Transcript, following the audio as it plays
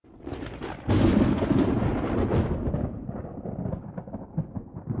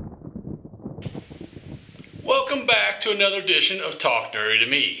Welcome back to another edition of Talk Nerdy to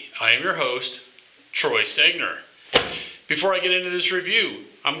Me. I am your host, Troy Stegner. Before I get into this review,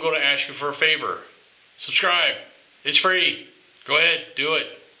 I'm going to ask you for a favor. Subscribe. It's free. Go ahead, do it.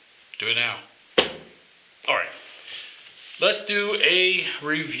 Do it now. Alright, let's do a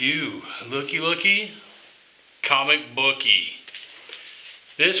review. Looky, comic booky.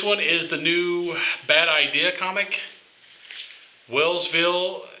 This one is the new Bad Idea comic,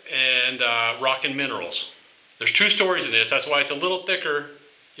 Whalesville and Rockin' Minerals. There's two stories in this. That's why it's a little thicker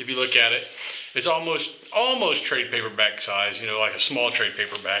if you look at it. It's almost trade paperback size, you know, like a small trade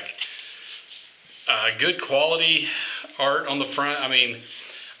paperback. Good quality art on the front. I mean,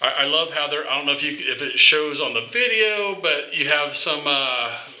 I love how they're, I don't know if it shows on the video, but you have some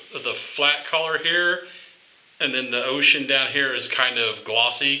of the flat color here, and then the ocean down here is kind of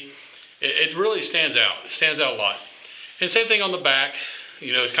glossy. It really stands out. It stands out a lot. And same thing on the back.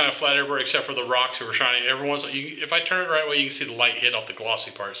 You know, it's kind of flat everywhere except for the rocks that were shining. Every once, if I turn it the right way, you can see the light hit off the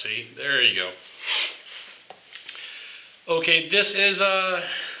glossy part. See, there you go. Okay, this is a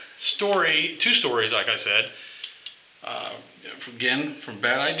story, two stories, like I said. Again, from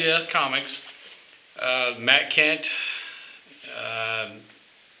Bad Idea Comics. Matt Kent,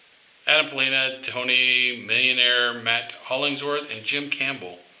 Adam Polina, Tony Millionaire, Matt Hollingsworth, and Jim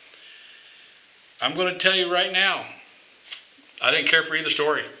Campbell. I'm going to tell you right now, I didn't care for either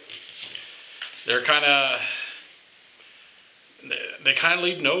story. They kind of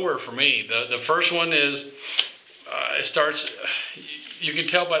lead nowhere for me. The first one is, it starts, you can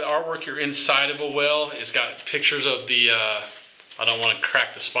tell by the artwork you're inside of a whale. It's got pictures of the, I don't want to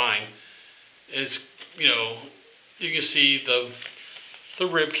crack the spine. It's, you know, you can see the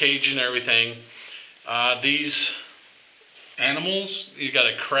rib cage and everything. These animals, you got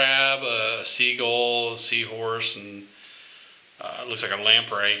a crab, a seagull, a seahorse, and it looks like a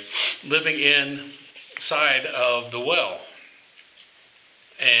lamprey living inside of the well.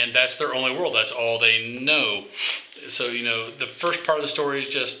 And that's their only world. That's all they know. So, you know, the first part of the story is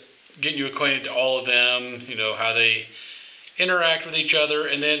just getting you acquainted to all of them, you know, how they interact with each other,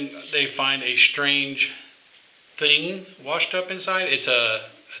 and then they find a strange thing washed up inside. It's a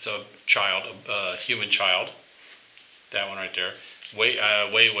child, a human child. That one right there. Wei, I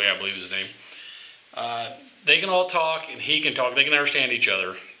believe is his name. They can all talk, and he can talk. They can understand each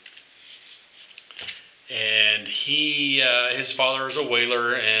other. And his father is a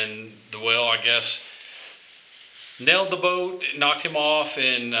whaler, and the whale, I guess, nailed the boat, knocked him off,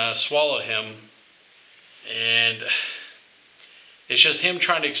 and swallowed him. And it's just him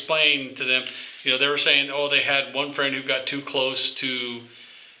trying to explain to them. You know, they were saying, oh, they had one friend who got too close to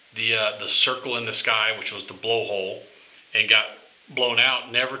the circle in the sky, which was the blowhole, and got blown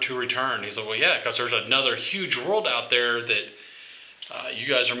out, never to return. He's like, well, yeah, because there's another huge world out there that you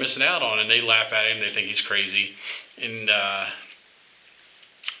guys are missing out on. And they laugh at him. They think he's crazy. And a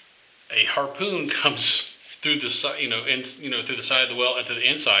harpoon comes through the side, through the side of the well into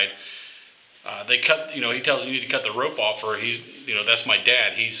the inside. They cut, he tells them, you need to cut the rope off, or that's my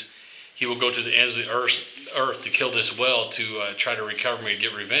dad. He will go to the ends of the earth to kill this whale to try to recover me and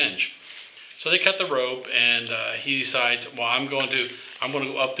get revenge. So they cut the rope, and he decides, well, I'm going to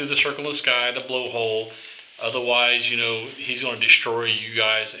go up through the circle in the sky, the blowhole. Otherwise, he's going to destroy you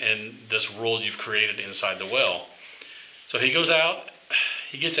guys and this world you've created inside the well. So he goes out.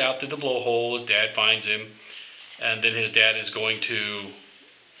 He gets out through the blowhole. His dad finds him, and then his dad is going to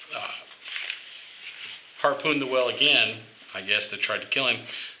harpoon the whale again, I guess, to try to kill him.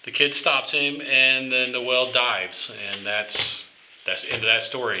 The kid stops him, and then the whale dives, and that's the end of that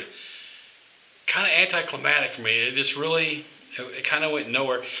story. Kind of anticlimactic for me. It just really, it kind of went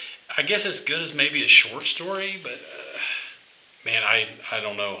nowhere. I guess as good as maybe a short story, but man, I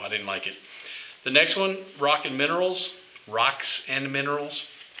don't know. I didn't like it. The next one, Rocks and Minerals.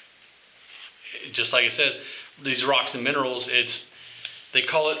 Just like it says, these rocks and minerals, they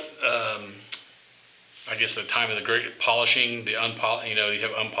call it, I guess the time of the great polishing, you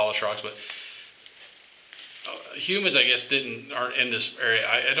have unpolished rocks, but humans, I guess, aren't in this area.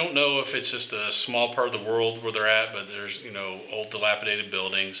 I don't know if it's just a small part of the world where they're at, but there's, old dilapidated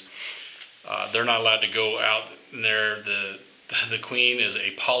buildings. They're not allowed to go out in there. The queen is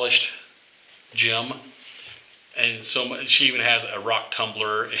a polished gem, and so she even has a rock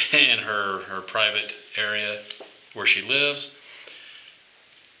tumbler in her private area where she lives.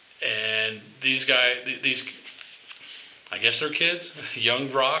 And these guys, I guess they're kids,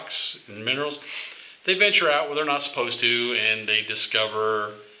 young rocks and minerals. They venture out where they're not supposed to, and they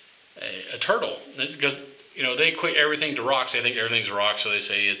discover a turtle. Because, they equate everything to rocks. They think everything's a rock, so they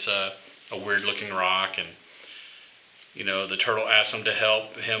say it's a weird-looking rock. And You know, the turtle asked him to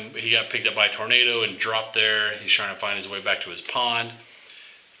help him. He got picked up by a tornado and dropped there. He's trying to find his way back to his pond.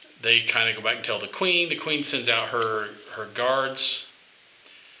 They kind of go back and tell the queen. The queen sends out her guards.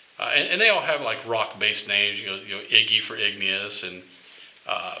 And they all have like rock-based names. You know, Iggy for Igneous, and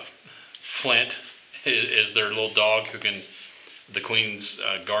Flint is their little dog who can, the queen's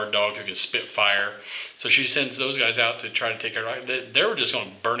guard dog who can spit fire. So she sends those guys out to try to take her. They were just going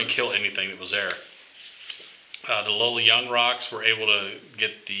to burn and kill anything that was there. The little young rocks were able to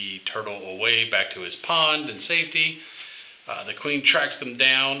get the turtle away back to his pond in safety. The queen tracks them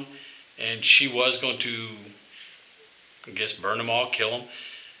down, and she was going to, I guess, burn them all, kill them,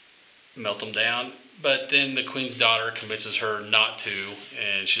 melt them down. But then the queen's daughter convinces her not to,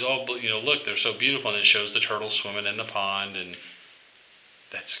 and she's all, you know, look, they're so beautiful, and it shows the turtles swimming in the pond, and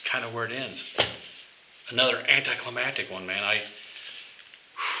that's kind of where it ends. Another anticlimactic one, man.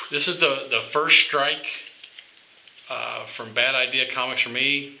 This is the first strike from Bad Idea Comics for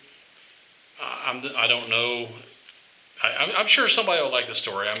me. I don't know. I'm sure somebody will like the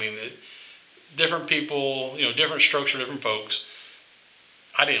story. I mean, different people, you know, different strokes for different folks.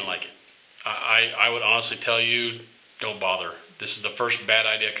 I didn't like it. I would honestly tell you, don't bother. This is the first Bad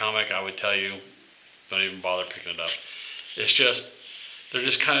Idea comic. I would tell you, don't even bother picking it up. It's just, they're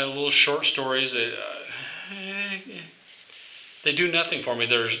just kind of little short stories that they do nothing for me.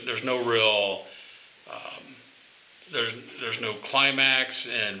 There's no real, there's no climax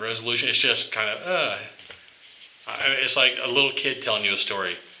and resolution. It's just kind of, it's like a little kid telling you a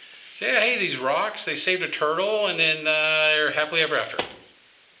story. So, yeah, hey, these rocks, they saved a turtle, and then they're happily ever after.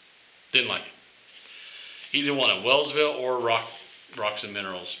 Didn't like it. Either one of Whalesville or Rocks and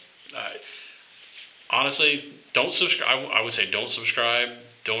Minerals. Honestly, don't subscribe. I would say don't subscribe.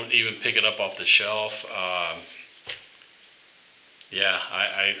 Don't even pick it up off the shelf. Yeah,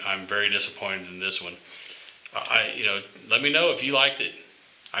 I'm very disappointed in this one. You know, let me know if you liked it.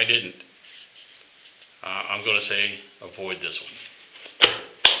 I didn't. I'm going to say avoid this one.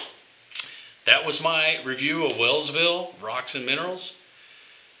 That was my review of Whalesville, Rocks and Minerals.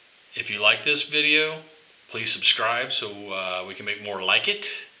 If you like this video, please subscribe so we can make more like it.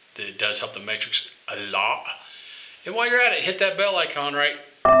 It does help the metrics a lot. And while you're at it, hit that bell icon right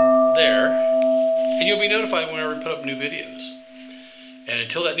there, and you'll be notified whenever we put up new videos. And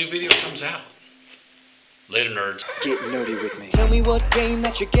until that new video comes out, later, nerds. Get nerdy with me. Tell me what game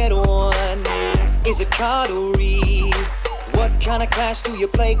that you get on. Is it card or read? What kind of class do you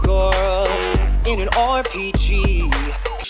play, girl? In an RPG.